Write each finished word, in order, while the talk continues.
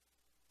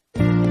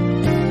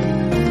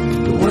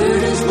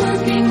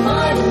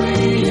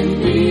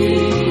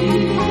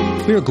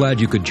We are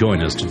glad you could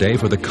join us today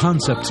for the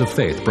Concepts of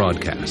Faith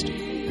broadcast.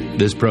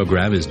 This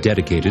program is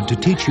dedicated to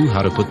teach you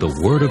how to put the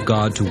Word of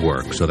God to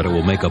work so that it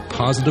will make a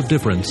positive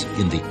difference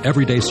in the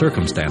everyday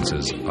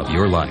circumstances of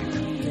your life.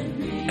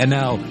 And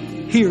now,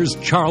 here's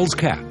Charles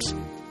Capps.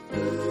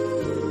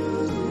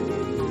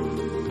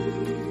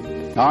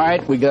 All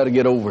right, we got to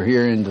get over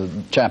here into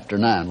chapter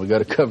 9. We got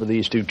to cover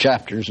these two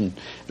chapters and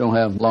don't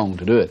have long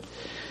to do it.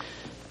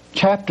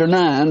 Chapter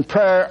 9,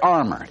 prayer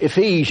armor.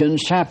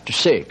 Ephesians chapter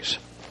 6.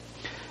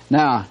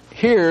 Now,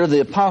 here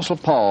the Apostle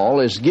Paul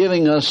is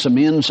giving us some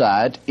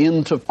insight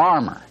into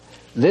armor.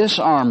 This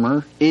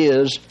armor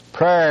is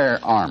prayer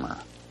armor.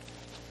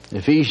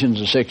 Ephesians,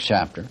 the 6th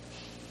chapter.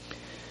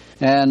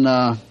 And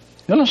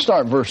let's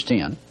start verse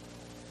 10.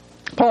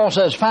 Paul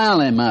says,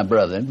 "Finally, my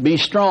brethren, be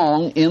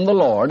strong in the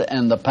Lord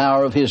and the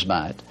power of His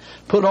might.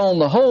 Put on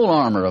the whole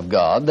armor of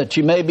God, that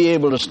you may be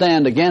able to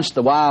stand against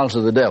the wiles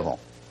of the devil."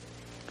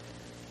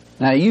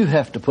 Now, you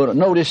have to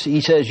notice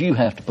he says you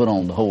have to put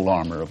on the whole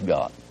armor of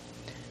God.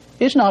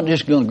 It's not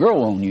just going to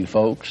grow on you,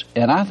 folks.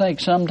 And I think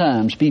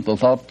sometimes people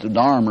thought the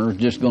armor is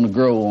just going to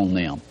grow on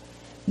them.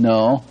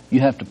 No,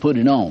 you have to put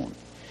it on.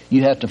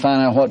 You have to find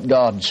out what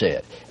God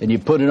said, and you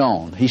put it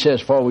on. He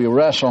says, "For we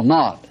wrestle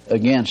not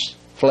against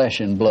flesh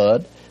and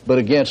blood, but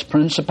against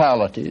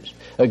principalities,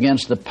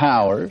 against the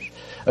powers,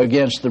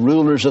 against the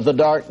rulers of the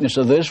darkness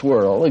of this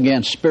world,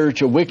 against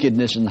spiritual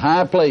wickedness in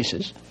high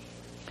places.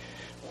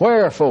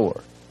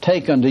 Wherefore,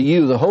 take unto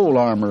you the whole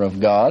armor of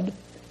God,"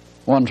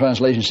 one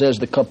translation says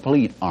the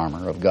complete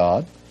armor of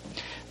God,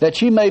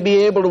 "that ye may be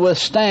able to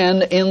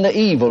withstand in the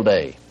evil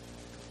day.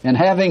 And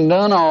having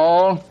done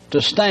all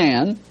to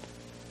stand,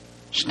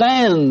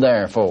 stand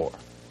therefore."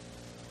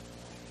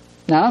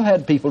 Now, I've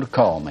had people to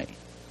call me,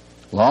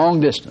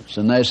 long distance,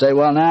 and they say,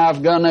 "Well, now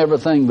I've done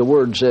everything the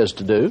Word says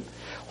to do.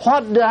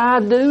 What do I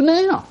do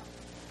now?"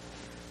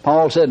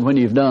 Paul said, when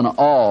you've done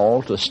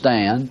all to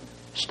stand,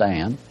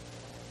 stand.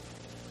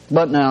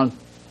 But now,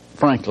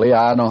 frankly,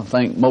 I don't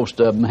think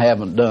most of them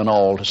haven't done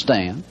all to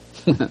stand.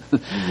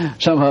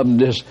 Some of them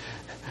just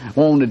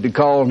wanted to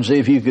call and see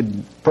if you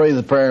could pray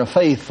the prayer of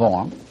faith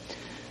for them.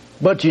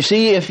 But you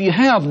see, if you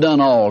have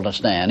done all to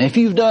stand, if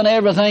you've done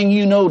everything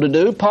you know to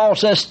do, Paul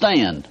says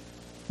stand,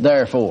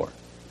 therefore.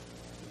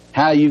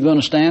 How are you going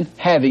to stand?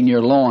 Having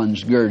your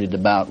loins girded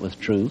about with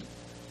truth.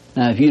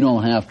 Now, if you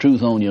don't have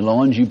truth on your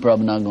loins, you're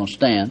probably not going to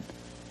stand.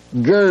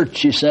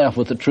 Gird yourself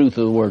with the truth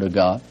of the Word of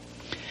God.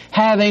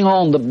 Having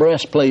on the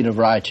breastplate of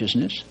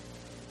righteousness.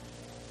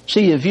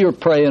 See, if you're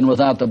praying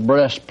without the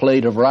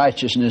breastplate of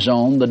righteousness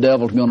on, the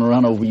devil's going to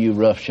run over you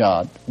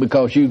roughshod,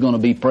 because you're going to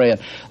be praying,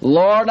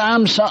 "Lord,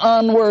 I'm so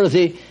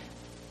unworthy."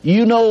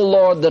 You know,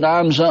 Lord, that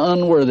I'm so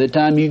unworthy. The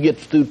time you get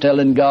through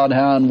telling God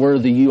how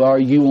unworthy you are,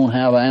 you won't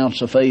have an ounce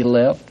of faith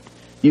left.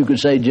 You can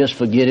say, "Just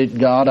forget it,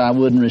 God. I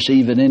wouldn't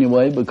receive it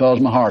anyway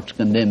because my heart's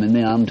condemning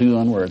me. I'm too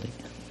unworthy."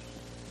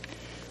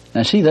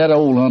 Now, see, that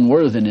old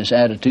unworthiness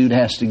attitude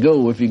has to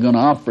go if you're going to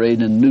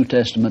operate in New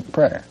Testament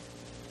prayer.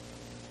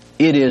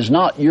 It is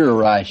not your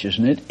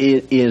righteousness.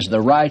 It is the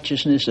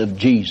righteousness of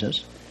Jesus.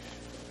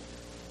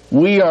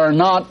 We are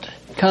not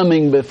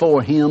coming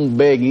before Him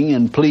begging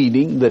and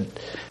pleading that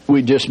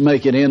we just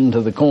make it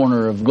into the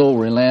corner of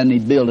glory land and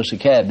He'd build us a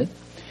cabinet.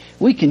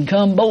 We can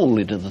come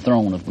boldly to the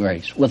throne of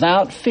grace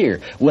without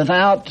fear,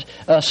 without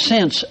a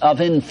sense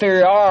of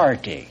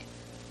inferiority.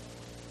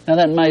 Now,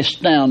 that may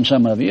astound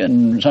some of you,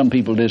 and some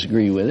people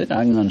disagree with it.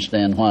 I can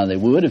understand why they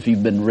would if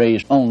you've been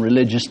raised on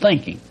religious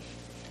thinking.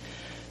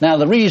 Now,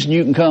 the reason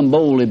you can come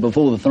boldly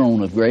before the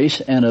throne of grace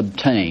and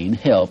obtain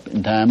help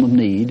in time of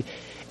need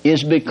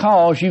is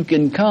because you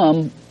can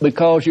come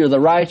because you're the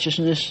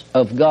righteousness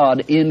of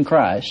God in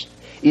Christ.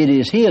 It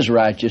is His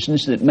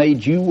righteousness that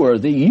made you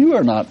worthy. You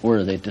are not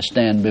worthy to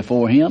stand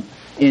before Him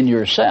in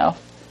yourself.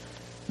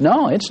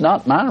 No, it's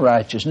not my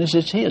righteousness,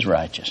 it's His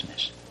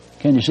righteousness.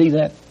 Can you see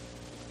that?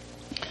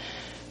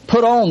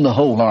 Put on the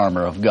whole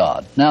armor of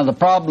God. Now, the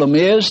problem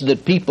is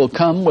that people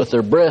come with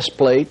their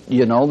breastplate.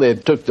 You know, they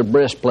took their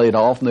breastplate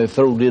off and they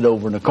thrown it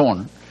over in the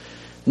corner.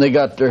 They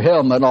got their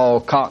helmet all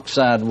cocked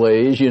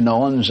sideways, you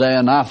know, and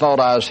saying, "I thought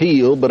I was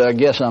healed, but I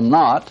guess I'm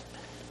not.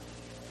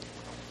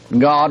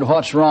 God,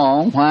 what's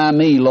wrong? Why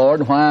me,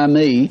 Lord? Why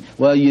me?"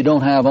 Well, you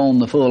don't have on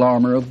the full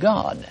armor of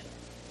God.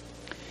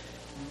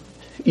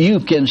 You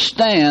can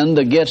stand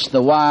against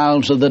the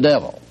wiles of the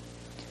devil.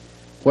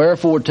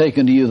 "Wherefore, take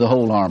unto you the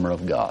whole armor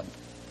of God."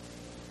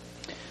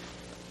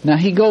 Now,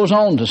 he goes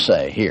on to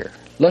say here,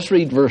 let's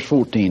read verse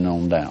 14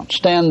 on down.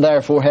 "Stand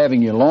therefore,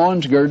 having your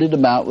loins girded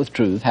about with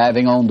truth,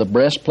 having on the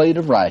breastplate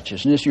of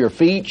righteousness, your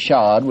feet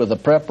shod with the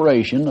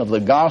preparation of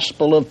the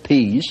gospel of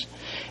peace,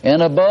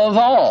 and above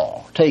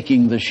all,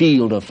 taking the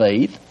shield of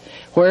faith,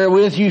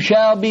 wherewith you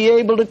shall be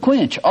able to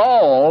quench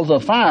all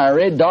the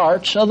fiery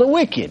darts of the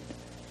wicked."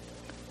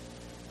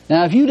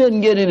 Now, if you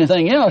didn't get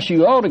anything else,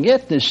 you ought to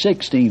get this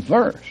 16th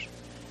verse.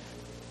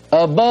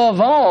 Above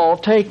all,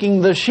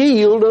 taking the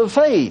shield of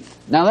faith.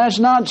 Now, that's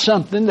not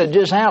something that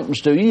just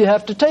happens to you. You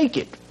have to take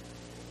it.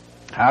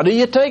 How do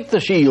you take the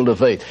shield of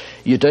faith?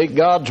 You take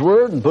God's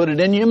Word and put it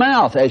in your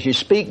mouth. As you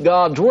speak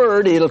God's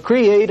Word, it'll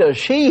create a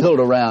shield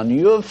around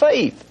you of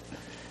faith.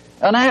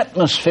 An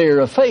atmosphere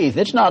of faith.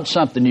 It's not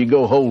something you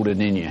go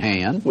holding in your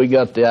hand. We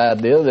got the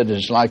idea that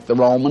it's like the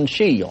Roman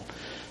shield.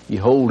 You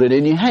hold it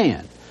in your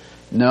hand.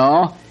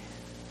 No,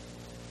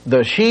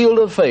 the shield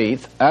of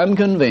faith, I'm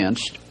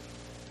convinced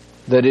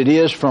that it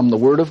is from the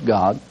Word of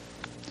God.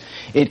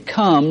 It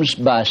comes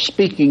by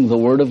speaking the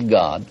Word of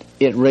God.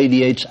 It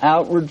radiates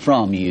outward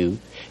from you,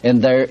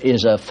 and there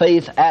is a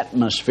faith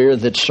atmosphere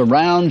that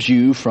surrounds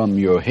you from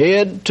your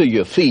head to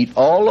your feet,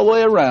 all the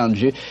way around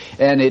you,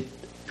 and it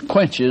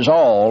quenches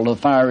all the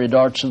fiery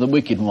darts of the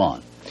wicked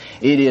one.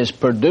 It is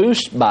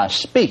produced by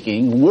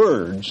speaking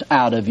words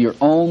out of your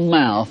own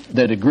mouth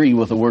that agree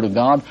with the Word of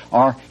God,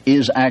 or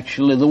is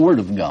actually the Word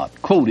of God,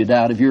 quoted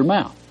out of your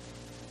mouth.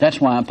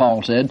 That's why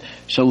Paul said,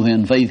 so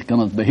then faith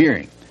cometh by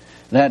hearing.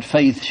 That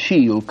faith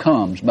shield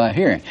comes by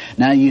hearing.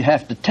 Now you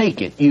have to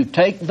take it. You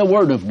take the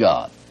Word of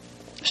God.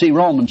 See,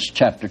 Romans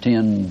chapter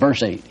 10,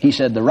 verse 8. He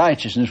said, the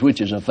righteousness which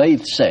is of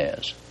faith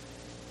says,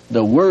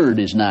 the Word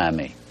is nigh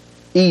me,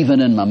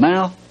 even in my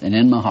mouth and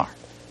in my heart.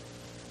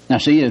 Now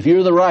see, if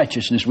you're the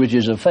righteousness which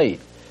is of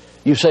faith,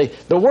 you say,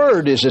 the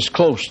Word is as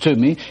close to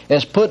me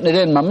as putting it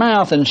in my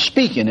mouth and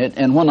speaking it,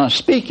 and when I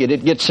speak it,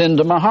 it gets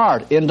into my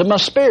heart, into my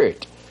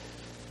spirit.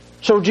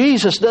 So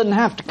Jesus doesn't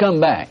have to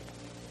come back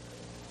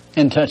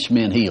and touch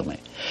me and heal me.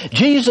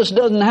 Jesus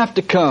doesn't have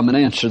to come and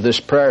answer this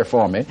prayer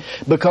for me,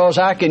 because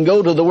I can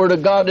go to the Word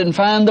of God and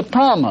find the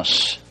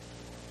promise.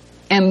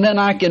 And then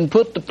I can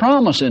put the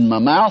promise in my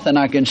mouth, and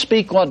I can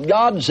speak what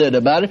God said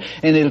about it,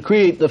 and it'll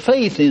create the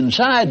faith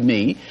inside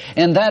me,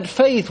 and that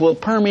faith will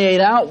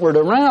permeate outward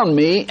around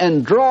me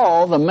and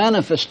draw the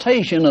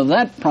manifestation of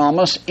that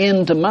promise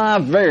into my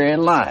very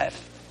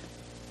life,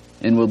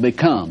 and will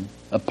become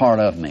a part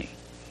of me.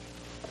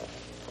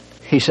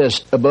 He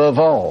says, above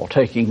all,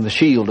 taking the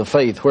shield of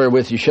faith,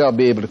 wherewith you shall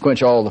be able to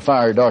quench all the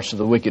fiery darts of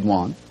the wicked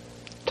one.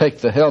 Take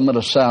the helmet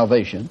of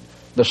salvation,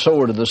 the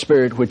sword of the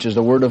Spirit, which is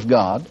the Word of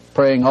God,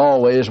 praying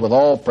always with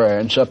all prayer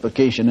and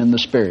supplication in the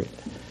Spirit,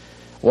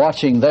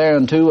 watching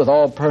thereunto with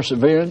all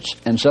perseverance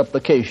and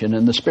supplication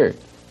in the Spirit.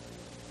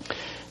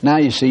 Now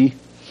you see,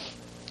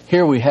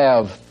 here we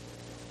have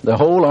the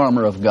whole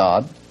armor of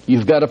God.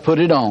 You've got to put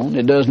it on.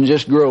 It doesn't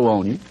just grow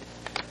on you.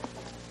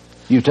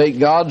 You take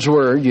God's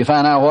Word, you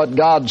find out what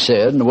God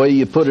said, and the way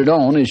you put it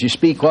on is you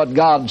speak what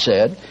God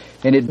said,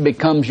 and it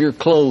becomes your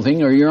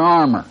clothing or your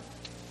armor.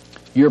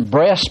 Your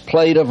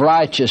breastplate of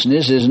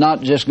righteousness is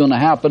not just going to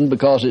happen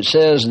because it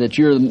says that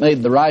you're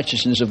made the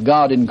righteousness of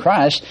God in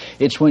Christ.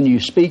 It's when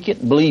you speak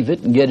it, believe it,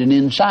 and get it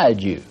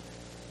inside you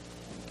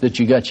that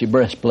you got your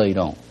breastplate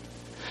on.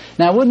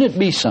 Now, wouldn't it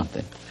be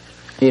something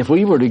if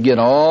we were to get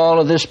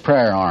all of this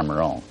prayer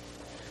armor on?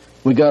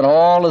 We got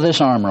all of this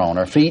armor on,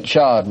 our feet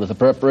shod with the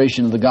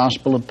preparation of the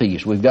gospel of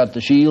peace. We've got the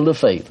shield of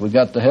faith. We've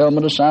got the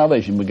helmet of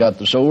salvation. We've got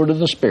the sword of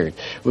the Spirit.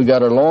 We've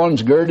got our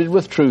loins girded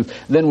with truth.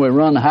 Then we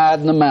run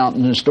hide in the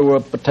mountains and store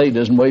up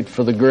potatoes and wait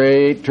for the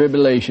great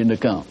tribulation to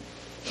come.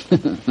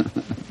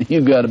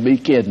 You've got to be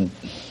kidding.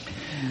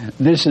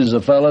 This is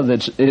a fellow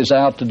that is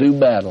out to do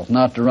battle,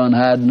 not to run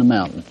hide in the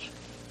mountains.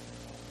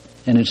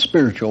 And it's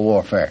spiritual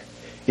warfare.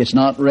 It's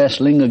not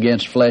wrestling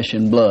against flesh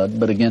and blood,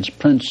 but against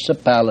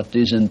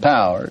principalities and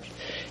powers.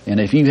 And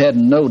if you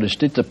hadn't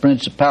noticed it, the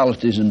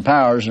principalities and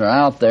powers are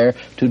out there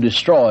to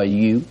destroy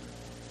you,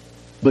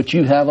 but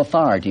you have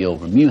authority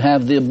over them. You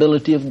have the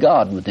ability of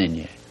God within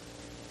you.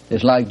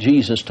 It's like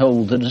Jesus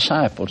told the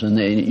disciples, and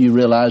you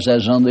realize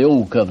that's on the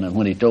Old Covenant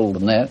when He told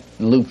them that,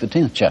 in Luke the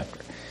 10th chapter.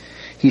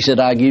 He said,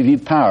 I give you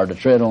power to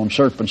tread on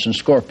serpents and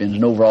scorpions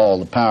and over all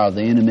the power of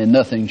the enemy, and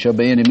nothing shall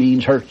by any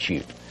means hurt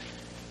you.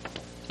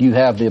 You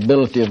have the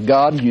ability of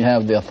God, and you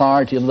have the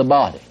authority of the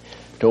body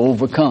to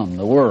overcome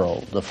the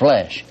world, the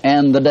flesh,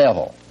 and the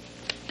devil.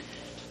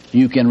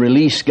 You can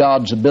release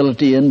God's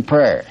ability in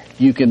prayer.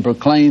 You can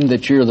proclaim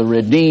that you're the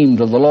redeemed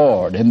of the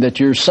Lord and that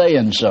you're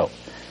saying so.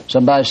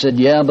 Somebody said,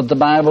 yeah, but the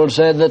Bible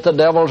said that the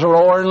devil's a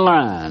roaring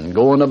lion,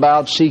 going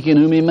about seeking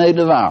whom he may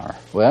devour.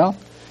 Well,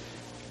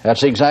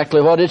 that's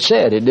exactly what it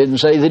said. It didn't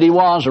say that he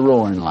was a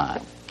roaring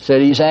lion. It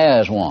said he's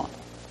as one.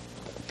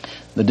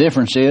 The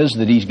difference is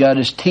that he's got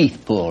his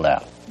teeth pulled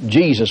out.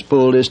 Jesus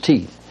pulled his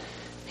teeth.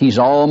 He's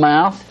all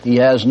mouth. He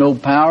has no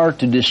power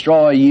to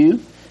destroy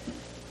you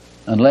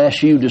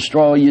unless you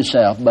destroy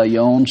yourself by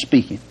your own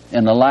speaking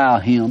and allow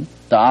him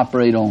to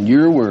operate on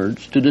your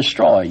words to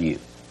destroy you.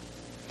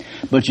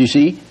 But you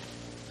see,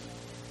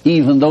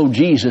 even though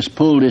Jesus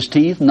pulled his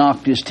teeth,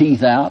 knocked his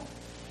teeth out,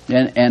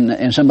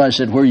 and somebody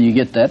said, where do you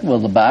get that? Well,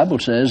 the Bible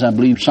says, I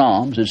believe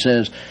Psalms, it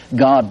says,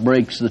 God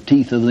breaks the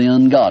teeth of the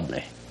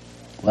ungodly.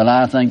 Well,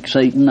 I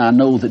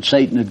know that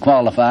Satan would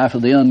qualify for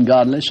the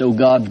ungodly, so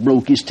God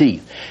broke his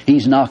teeth.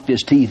 He's knocked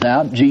his teeth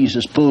out.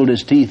 Jesus pulled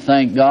his teeth,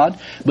 thank God.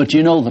 But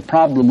you know the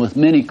problem with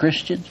many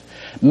Christians?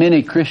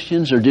 Many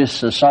Christians are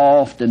just so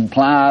soft and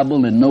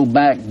pliable and no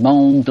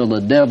backbone till the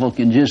devil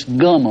can just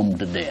gum them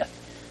to death.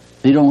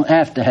 They don't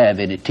have to have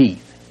any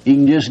teeth. He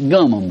can just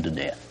gum them to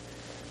death.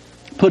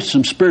 put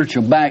some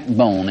spiritual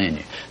backbone in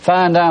you.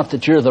 Find out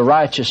that you're the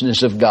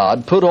righteousness of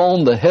God. Put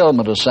on the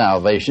helmet of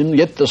salvation.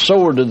 Get the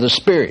sword of the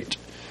Spirit.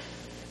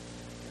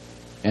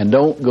 And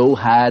don't go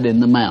hide in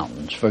the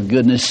mountains, for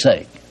goodness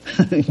sake.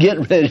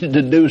 Get ready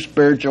to do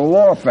spiritual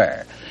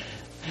warfare,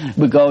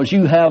 because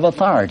you have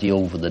authority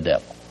over the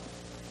devil.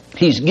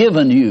 He's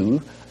given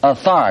you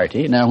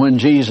authority. Now, when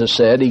Jesus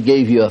said He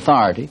gave you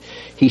authority,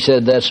 He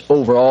said that's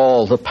over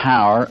all the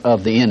power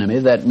of the enemy.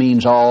 That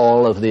means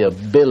all of the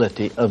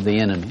ability of the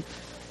enemy.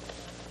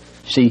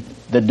 See,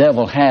 the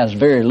devil has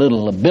very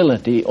little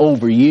ability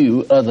over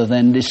you other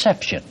than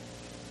deception.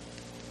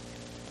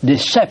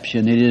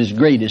 Deception is his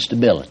greatest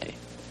ability.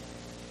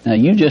 Now,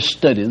 you just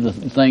study the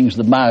things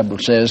the Bible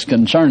says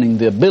concerning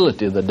the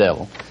ability of the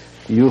devil.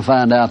 You'll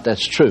find out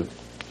that's true.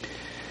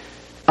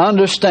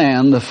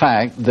 Understand the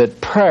fact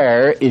that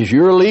prayer is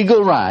your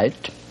legal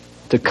right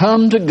to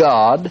come to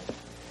God,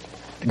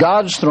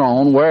 God's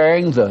throne,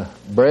 wearing the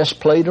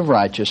breastplate of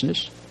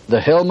righteousness, the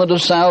helmet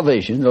of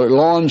salvation, the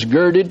loins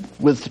girded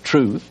with the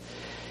truth,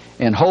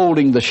 and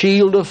holding the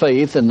shield of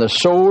faith and the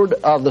sword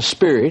of the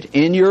Spirit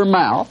in your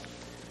mouth,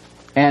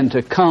 and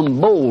to come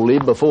boldly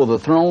before the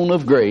throne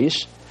of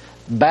grace,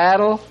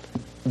 battle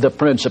the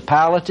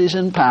principalities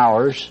and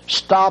powers,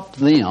 stop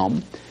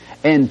them,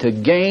 and to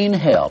gain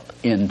help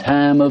in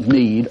time of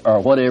need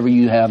or whatever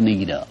you have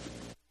need of.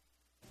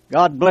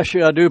 God bless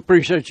you. I do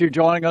appreciate you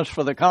joining us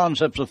for the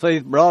Concepts of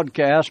Faith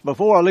broadcast.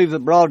 Before I leave the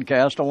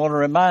broadcast, I want to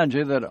remind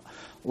you that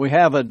we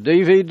have a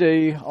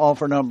DVD,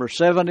 offer number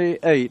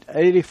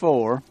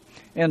 7884,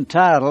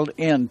 entitled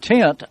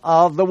Intent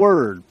of the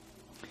Word.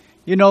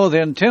 You know,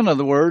 the intent of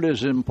the Word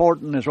is as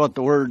important as what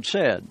the Word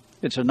said.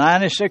 It's a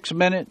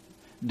 96-minute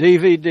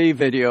DVD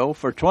video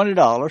for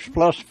 $20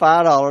 plus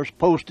 $5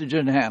 postage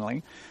and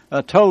handling,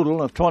 a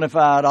total of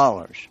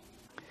 $25.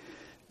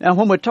 Now,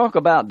 when we talk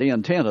about the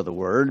intent of the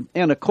Word,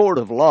 in a court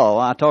of law,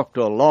 I talked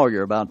to a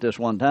lawyer about this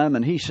one time,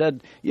 and he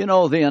said, you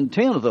know, the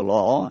intent of the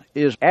law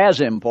is as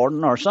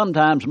important or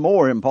sometimes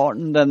more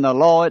important than the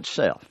law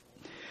itself.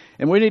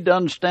 And we need to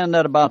understand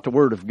that about the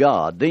Word of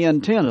God, the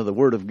intent of the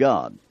Word of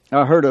God.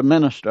 I heard a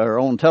minister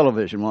on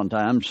television one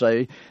time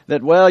say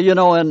that, well, you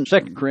know, in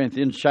 2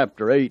 Corinthians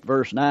chapter 8,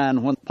 verse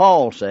 9, when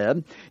Paul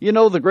said, you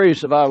know the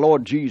grace of our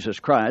Lord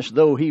Jesus Christ,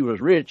 though He was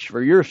rich, for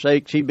your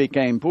sakes He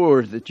became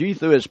poor, that ye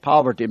through His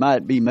poverty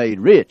might be made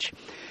rich.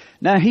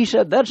 Now, he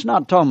said that's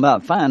not talking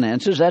about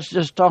finances, that's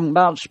just talking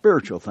about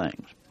spiritual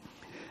things.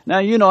 Now,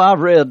 you know,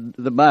 I've read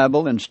the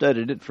Bible and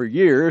studied it for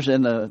years,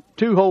 and the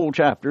two whole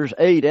chapters,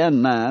 8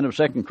 and 9 of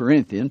 2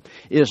 Corinthians,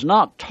 is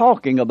not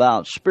talking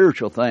about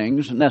spiritual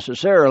things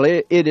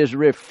necessarily. It is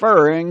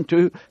referring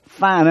to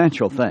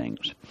financial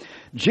things.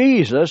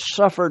 Jesus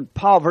suffered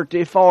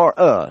poverty for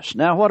us.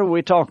 Now, what are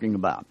we talking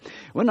about?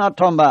 We're not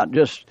talking about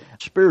just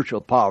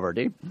spiritual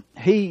poverty.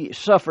 He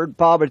suffered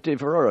poverty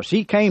for us.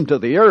 He came to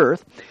the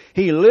earth.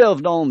 He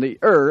lived on the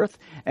earth,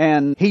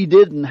 and He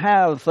didn't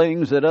have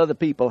things that other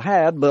people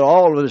had, but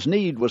all of His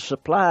need was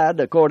supplied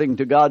according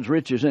to God's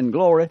riches and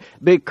glory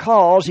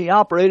because He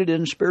operated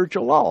in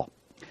spiritual law.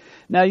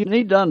 Now, you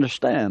need to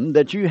understand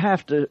that you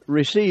have to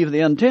receive the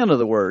intent of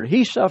the Word.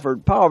 He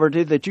suffered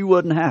poverty that you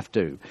wouldn't have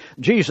to.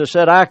 Jesus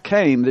said, I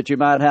came that you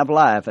might have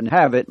life and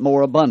have it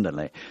more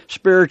abundantly,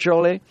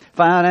 spiritually,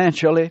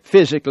 financially,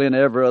 physically, and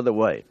every other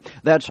way.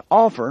 That's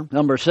offer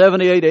number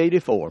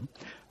 7884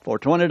 for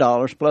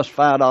 $20 plus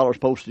 $5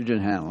 postage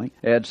and handling.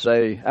 It's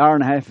a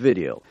hour-and-a-half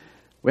video.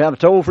 We have a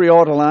toll-free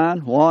order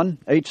line,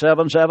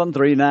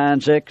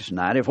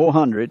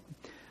 1-877-396-9400.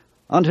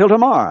 Until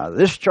tomorrow,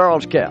 this is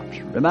Charles Capps,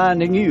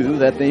 reminding you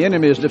that the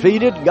enemy is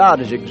defeated,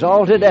 God is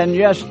exalted, and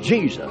yes,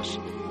 Jesus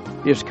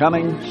is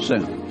coming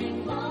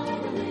soon.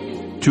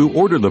 To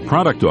order the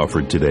product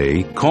offered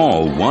today,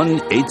 call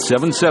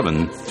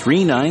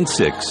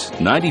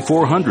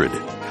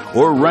 1-877-396-9400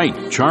 or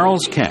write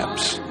Charles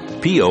Capps,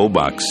 P.O.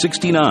 Box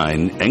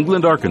 69,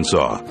 England,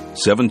 Arkansas,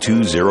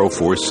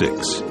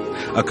 72046.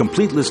 A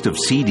complete list of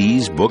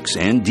CDs, books,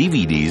 and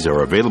DVDs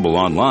are available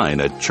online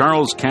at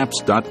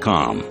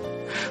charlescapps.com.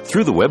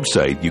 Through the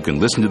website, you can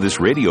listen to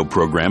this radio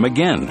program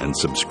again and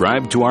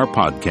subscribe to our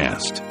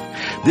podcast.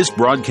 This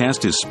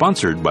broadcast is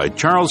sponsored by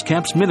Charles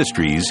Capps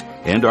Ministries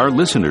and our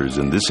listeners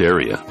in this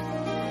area.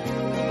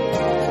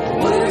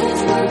 Word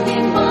is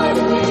working.